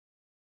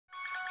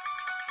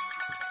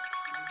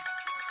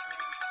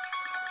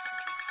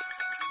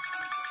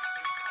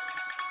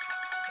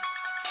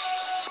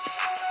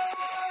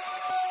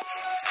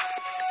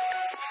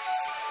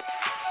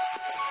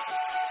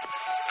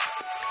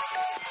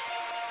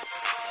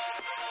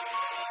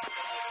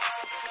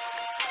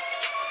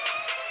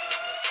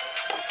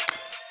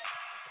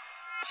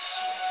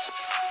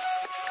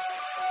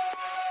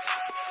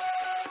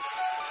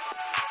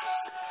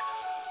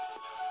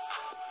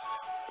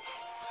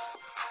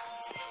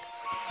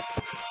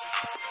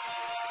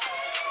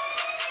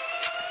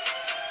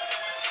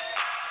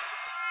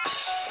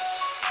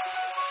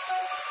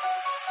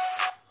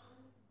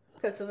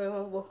What's up,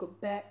 everyone? Welcome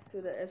back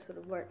to the episode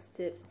of Mark's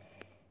Tips.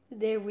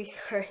 Today we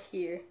are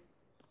here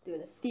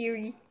doing a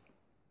theory,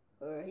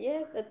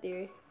 a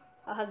theory.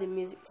 I'll have the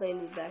music playing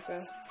in the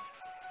background.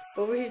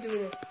 But we're here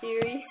doing a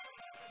theory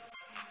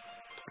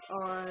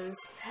on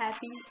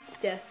Happy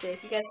Death Day.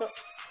 If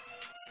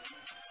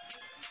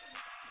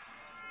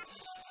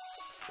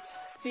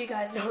you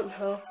guys don't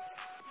know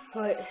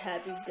what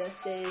Happy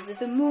Death Day is,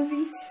 it's a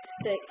movie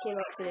that came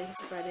out today.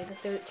 It's Friday the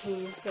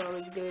 13th, so I'm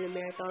gonna be doing a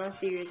marathon on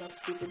theories on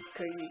stupid,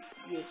 crazy,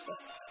 weird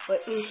stuff.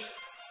 But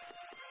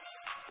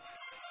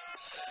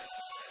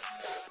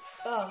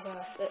oh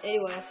god. But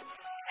anyway,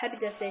 Happy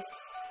Death Day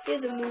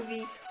is a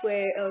movie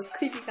where a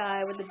creepy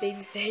guy with a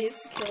baby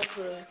face kills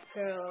a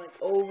girl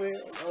like over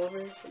and over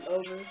and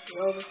over and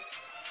over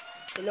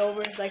and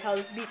over. It's like how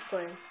this beat's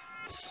playing.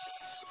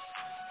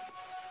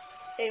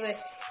 Anyway,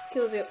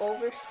 kills her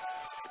over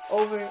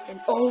and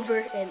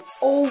over and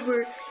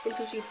over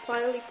until she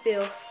finally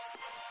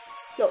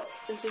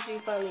until she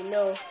finally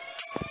know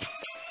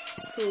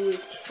who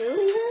is killing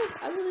her.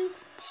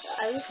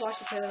 I just watched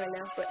the trailer right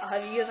now, but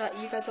have you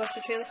guys watched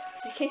the trailer?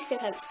 So in case you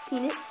guys haven't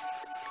seen it,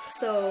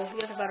 so you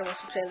guys are about to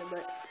watch the trailer,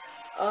 but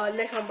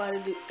next time I'm about to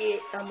do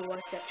it, I'm gonna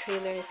watch that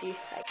trailer and see,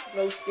 like,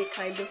 roast it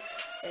kind of,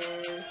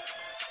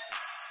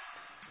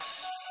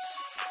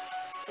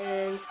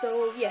 and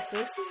so yeah, so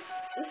this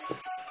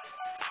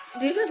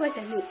do you guys like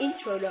that new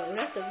intro though?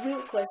 That's a real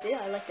question.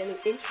 Yeah, I like that new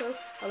intro.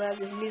 I'm gonna have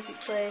this music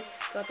playing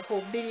throughout the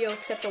whole video,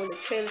 except for when the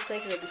trailer's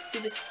playing because it'll be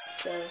stupid.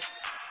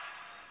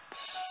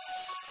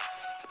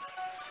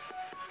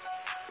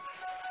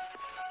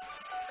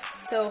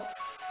 So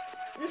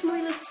this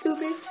movie looks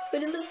stupid,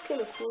 but it looks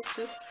kind of cool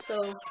too.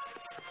 So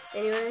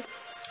anyway,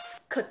 let's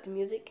cut the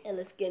music and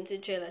let's get into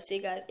the trailer. See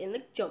you guys in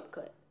the jump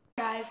cut.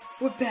 Guys,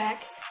 we're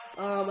back.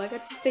 I got the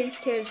face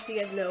cam so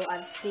you guys know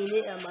I've seen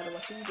it. I'm about to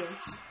watch it again.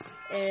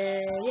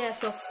 And yeah,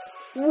 so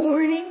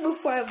warning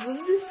before I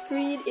move the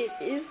screen, it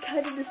is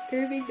kind of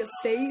disturbing, the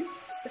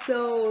face.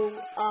 So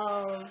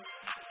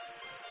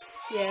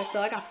yeah,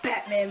 so I got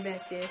Batman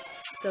back there.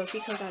 So if he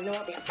comes out, no,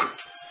 I'll be like,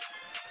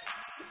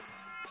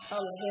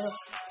 oh the hell.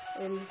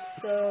 And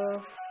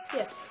so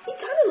yeah, he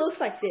kind of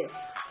looks like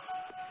this.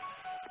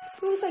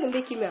 He looks like a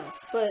Mickey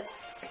Mouse, but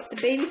it's a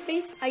baby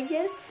face, I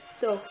guess.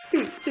 So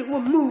 3, 2,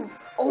 1, move.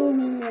 Oh,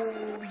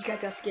 you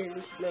guys got scared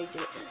me. No, you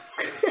didn't.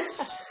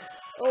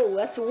 Oh,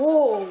 that's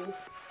whoa.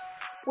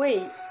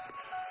 Wait,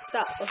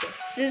 stop. Okay,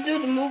 this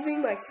dude's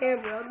moving my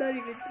camera. I'm not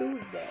even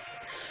doing that.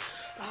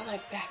 Oh, my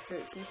back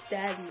hurts. He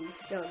stabbed me.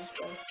 No, I'm just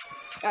kidding.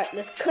 Alright,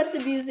 let's cut the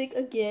music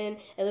again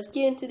and let's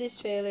get into this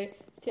trailer.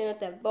 Let's turn up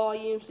that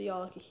volume so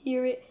y'all can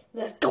hear it.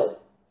 Let's go.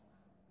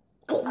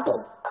 Go,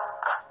 go.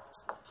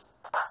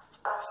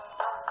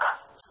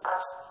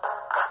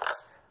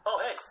 Oh,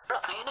 hey.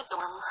 Are you in a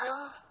dorm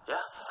room? Yeah.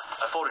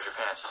 I folded your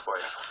pants for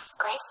you.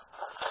 Great.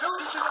 Dude,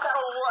 did you know?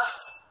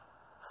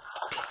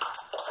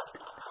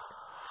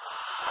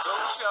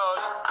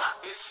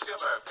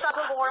 Stop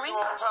global warming.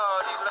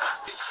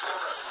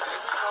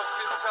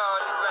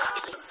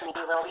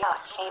 Sneaky little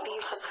biatch. Maybe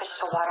you should switch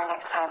to water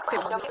next time.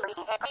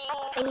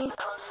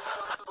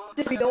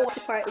 This we don't watch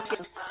the part.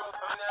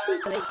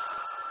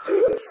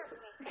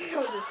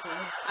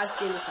 I've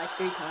seen this like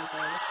 3 times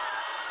already.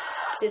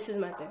 This is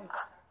my third.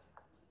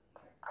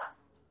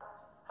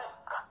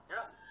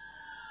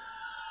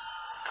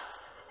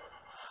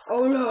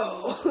 Oh no!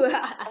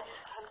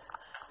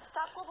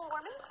 Stop global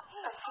warming?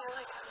 I feel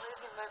like I'm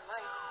losing my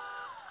mind.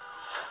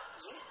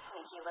 You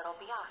sneaky little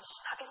biatch.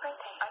 Happy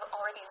birthday. I've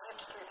already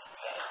lived through this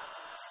day.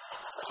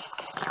 Somebody's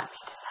gonna kill me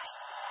tonight.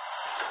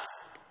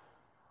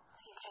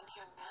 So you can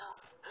hear now.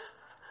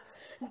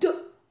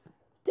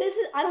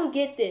 I don't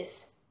get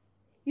this.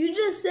 You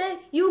just said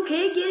you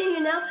can't get in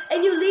here now,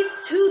 and you leave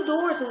 2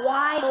 doors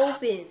wide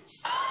open.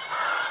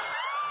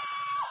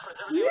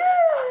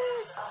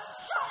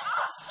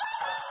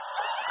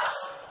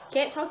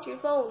 Can't talk to your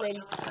phone, lady.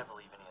 I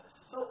believe any of this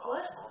is Oh,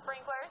 what?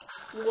 Sprinklers?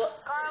 What?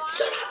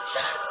 Shut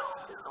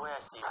up! The way I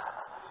see it,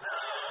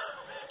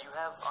 you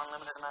have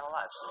unlimited amount of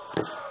lives.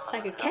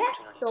 Like a cat?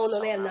 No,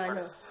 they have 9,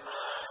 huh?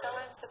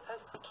 Someone's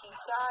supposed to keep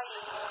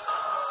dying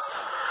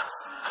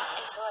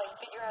until I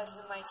figure out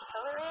who my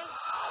killer is.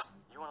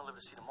 You want to live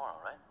to see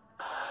tomorrow, right?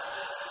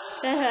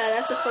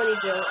 That's a funny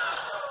joke.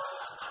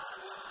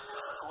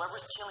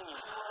 Whoever's killing you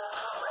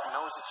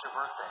knows it's your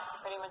birthday.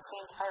 Pretty much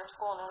the entire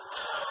school knows.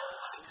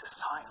 These are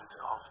signs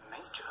of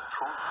major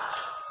trauma.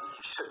 You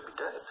should be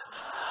dead.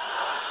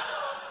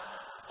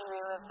 You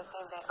relive the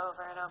same day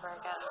over and over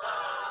again.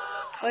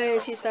 Oh yeah,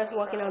 she starts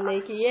walking out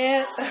naked.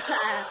 Yeah.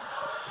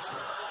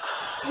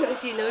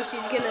 She knows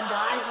she's gonna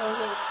die, so it's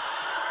like...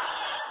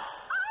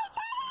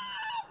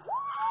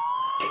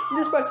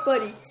 This part's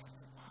funny.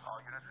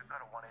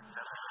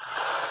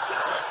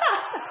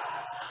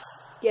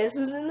 Guess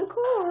who's in the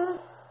car?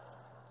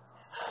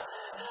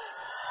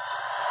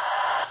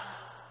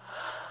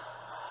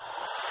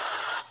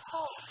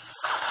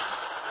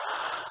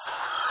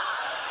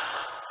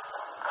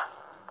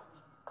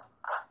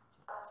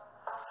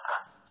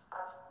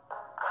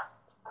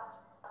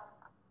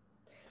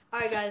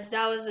 Alright Alright guys,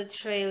 that was the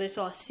trailer,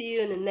 so I'll see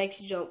you in the next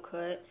jump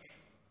cut.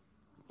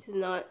 This is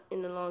not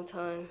in a long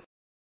time.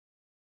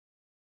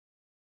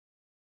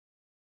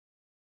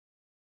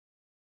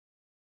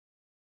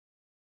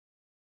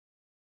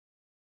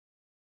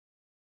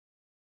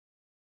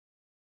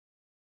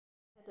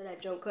 After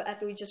that jump cut,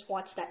 after we just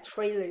watched that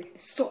trailer,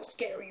 it's so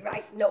scary,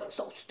 right? No, it's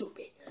so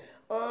stupid.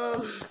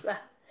 I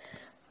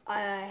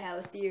have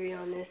a theory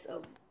on this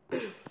of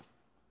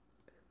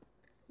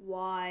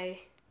why,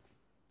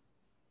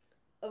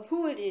 of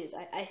who it is.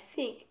 I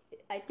think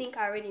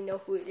I already know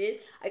who it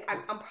is.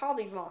 I'm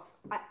probably wrong.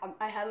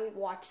 I haven't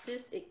watched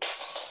this.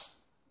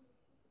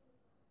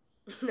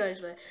 No, it's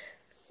fine.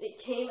 It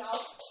came out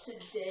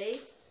today,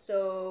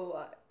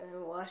 so I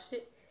haven't watched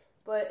it.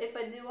 But if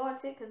I do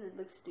watch it, because it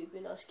looks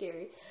stupid, not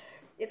scary.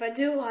 If I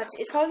do watch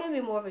it, it's probably gonna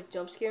be more of a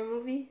jump scare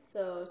movie.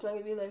 So it's not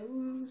gonna be like,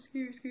 ooh,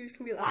 scary, scary. It's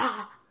gonna be like,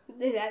 ah,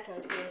 that kind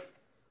of scary.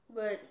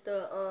 But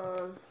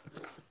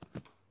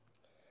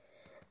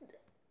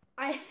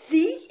I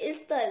think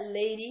it's that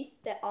lady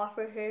that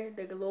offered her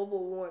the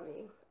global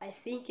warming. I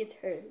think it's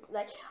her.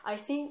 Like, I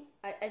think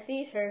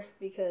it's her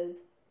because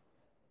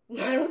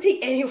I don't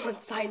think anyone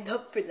signed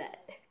up for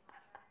that.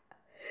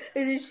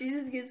 And then she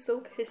just gets so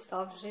pissed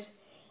off.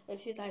 And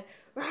she's like,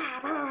 rah,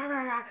 rah, rah,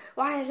 rah, rah.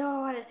 Why does no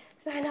one want to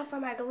sign up for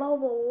my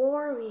global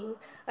warming?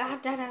 Ah,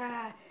 da, da,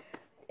 da.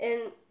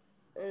 And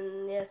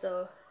yeah,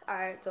 so,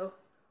 alright, so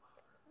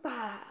 5,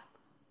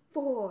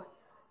 4,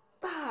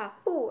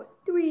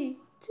 3,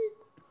 2.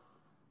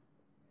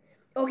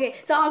 Okay,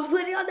 so I was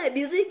putting on that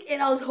music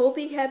and I was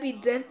hoping Happy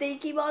Death Day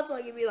came on so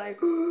I could be like,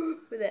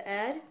 with the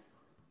ad.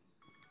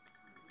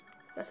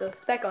 So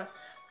it's back on.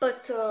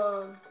 But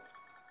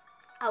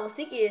I was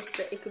thinking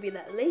it could be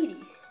that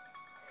lady.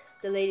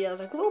 The lady that was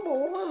like, global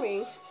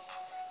warming.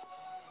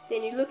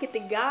 Then you look at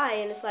the guy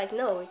and it's like,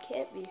 no, it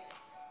can't be.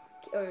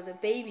 Or the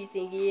baby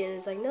thingy, and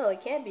it's like, no,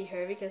 it can't be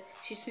her because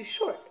she's too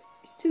short.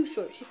 She's too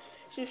short.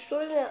 She was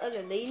shorter than that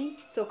other lady,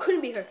 so it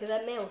couldn't be her because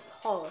that man was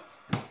taller.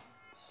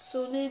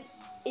 So then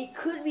it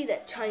could be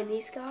that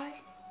Chinese guy.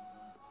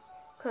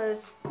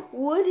 Because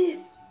what if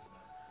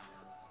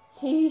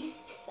he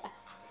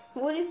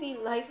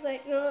likes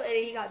that girl and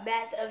then he got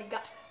mad at the other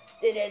guy?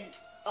 And then,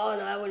 oh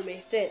no, that wouldn't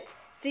make sense.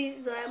 See,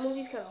 so that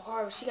movie's kind of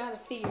hard. She got to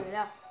figure it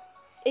out.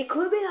 It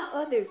could be the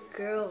other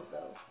girl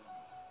though.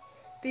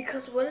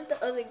 Because what if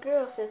the other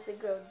girl, since the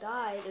girl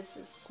died, this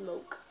is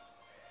Smoke.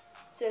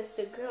 Since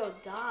the girl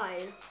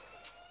died,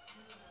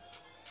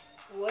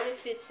 what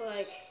if it's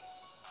like,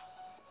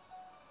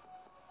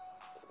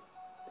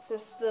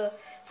 since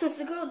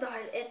the girl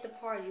died at the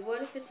party,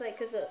 what if it's like,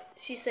 because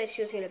she said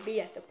she was going to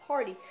be at the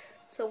party,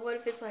 so what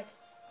if it's like,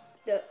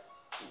 the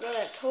girl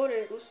that told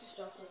her,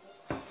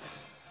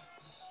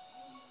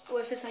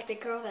 what if it's like the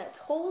girl that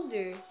told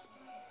her to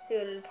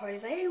go to the party,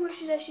 is like, hey, where's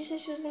she at? She said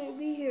she was going to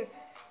be here.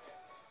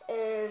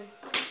 And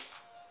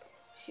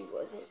she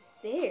wasn't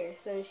there,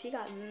 so she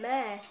got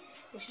mad,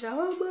 and she's like,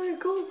 I'm gonna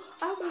go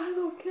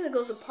kill her.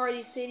 Goes to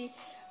Party City,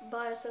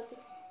 buy something.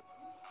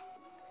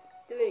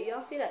 Dude,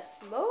 y'all see that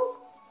smoke?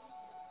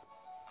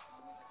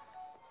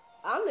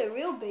 I'm the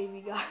real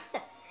baby guy.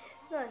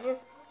 It's not him.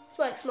 It's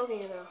like smoking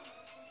here now.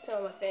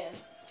 Tell my fan.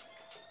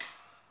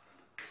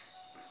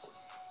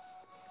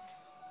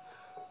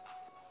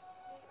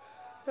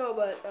 No,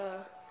 but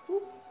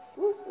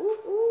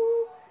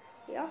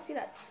y'all see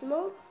that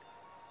smoke?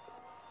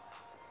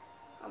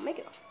 I'm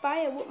making a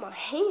fire with my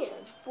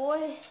hand,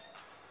 boy.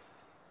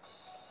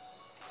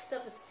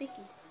 Stuff is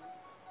sticky.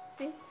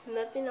 See, it's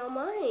nothing on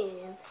my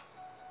hands.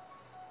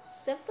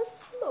 Except for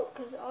smoke,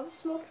 because all the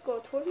smoke is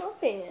going toward my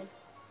fan.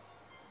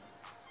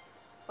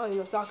 I don't even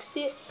know if y'all can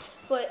see it,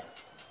 but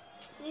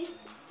see,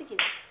 it's sticky.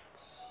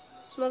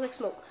 Smells like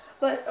smoke.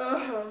 But,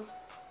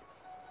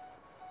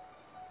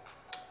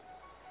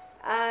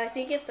 I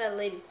think it's that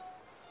lady.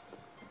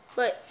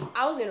 But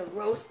I was gonna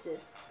roast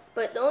this.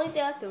 But the only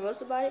thing I have to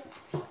roast about it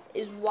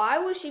is why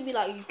would she be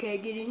like, you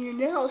can't get in here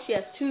now? She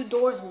has 2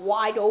 doors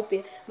wide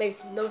open.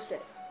 Makes no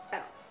sense at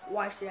all.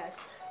 Why she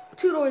has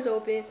 2 doors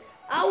open?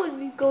 I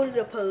would go to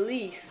the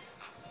police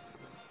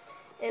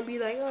and be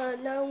like,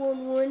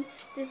 911,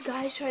 this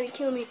guy's trying to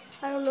kill me.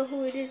 I don't know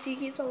who it is. He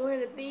keeps on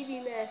wearing a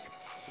baby mask.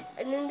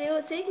 And then they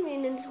would take me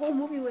and then this whole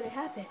movie wouldn't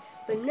happen.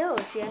 But no,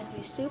 she has to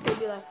be stupid and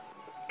be like,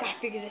 gotta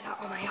figure this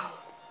out on my own.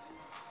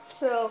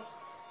 So,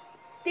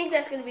 I think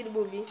that's gonna be the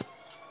movie.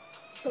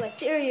 But my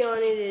theory on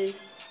it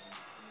is,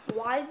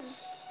 why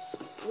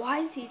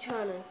is he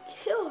trying to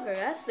kill her?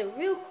 That's the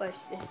real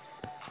question.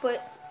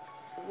 But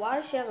why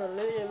does she have a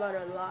limited amount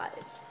of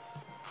lives?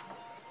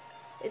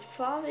 It's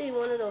probably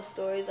one of those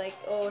stories like,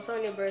 oh, it's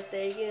on your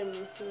birthday, get a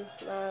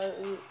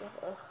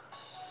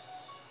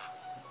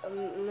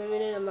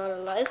limited amount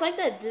of lives. It's like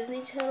that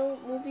Disney Channel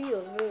movie,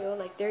 or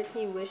like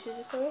 13 Wishes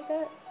or something like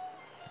that.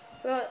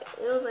 But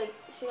it was like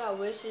she got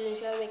wishes and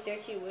she had to make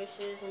 13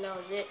 wishes and that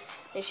was it.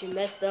 And she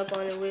messed up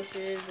on her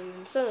wishes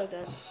and something like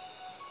that.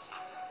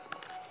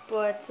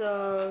 But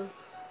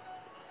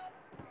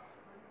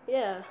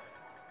yeah,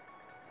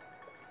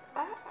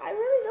 I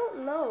really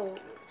don't know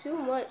too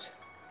much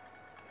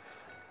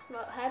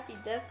about Happy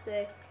Death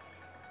Day.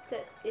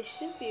 that it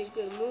should be a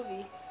good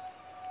movie.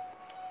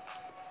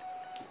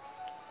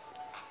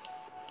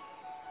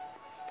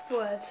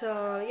 But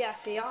yeah,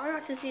 so y'all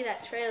got to see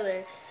that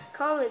trailer.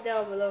 Comment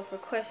down below for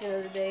question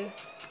of the day.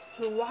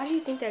 Why do you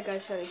think that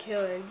guy's trying to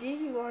kill her? And do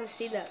you want to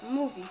see that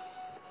movie?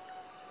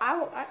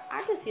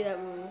 I can see that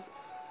movie.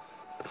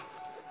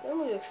 That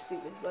movie looks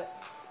stupid, but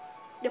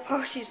the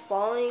part she's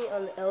falling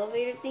on the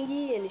elevator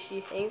thingy and she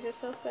hangs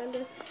herself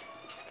kinda.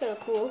 It's kinda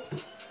cool.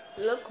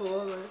 It look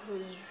cool,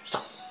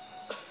 but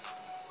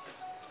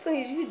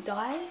please, you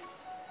die?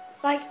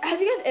 Like, have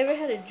you guys ever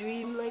had a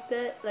dream like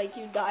that? Like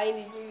you die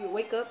and you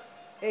wake up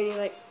and you're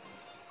like,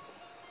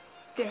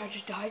 did I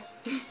just die?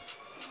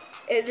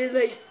 And then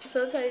like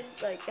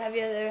sometimes like have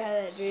you ever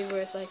had that dream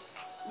where it's like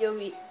you'll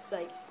be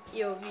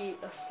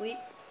asleep,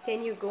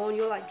 then you go and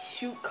you'll like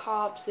shoot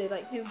cops and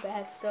like do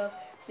bad stuff.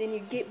 Then you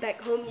get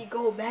back home, you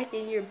go back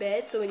in your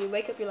bed, so when you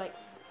wake up you're like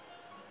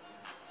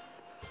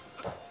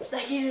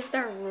you just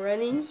start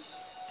running.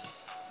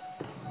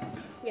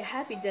 Yeah,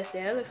 Happy Death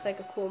Day. That looks like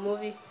a cool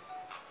movie.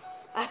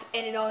 I have to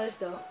edit all this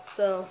though,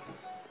 so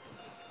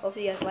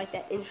hopefully you guys like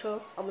that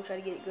intro. I'm gonna try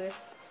to get it good.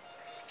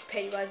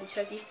 Pennywise and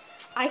Chucky.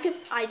 I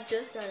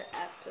just got an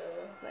app to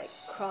like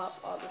crop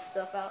all the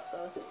stuff out,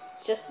 so it's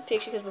just the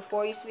picture. Because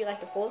before it used to be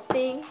like the full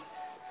thing,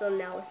 so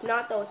now it's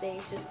not the whole thing.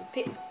 It's just the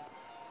pic.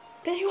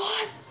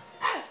 Pennywise,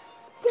 hey,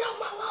 get off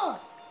my lawn!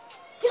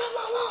 Get off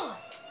my lawn!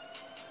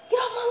 Get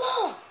off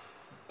my lawn!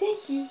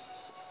 Thank you.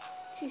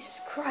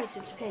 Jesus Christ,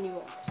 it's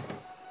Pennywise.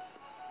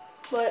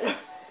 But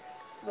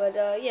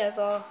yeah,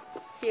 so I'll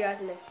see you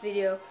guys in the next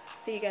video.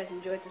 Hope you guys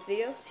enjoyed this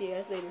video. See you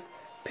guys later.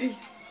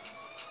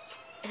 Peace.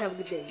 And have a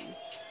good day.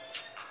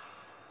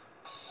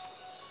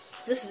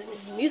 This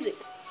is music.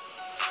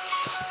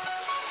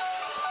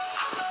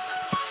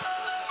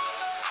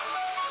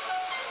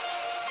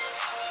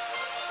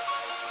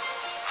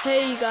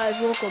 Hey you guys,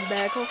 welcome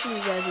back. Hopefully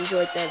you guys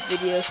enjoyed that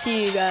video.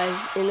 See you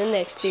guys in the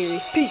next theory.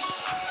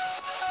 Peace.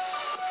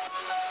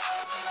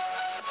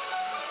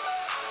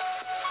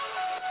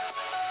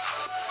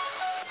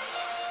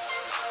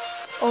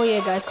 Oh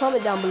yeah guys,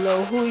 comment down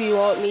below who you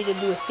want me to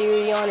do a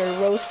theory on or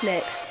roast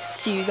next.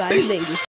 See you guys later.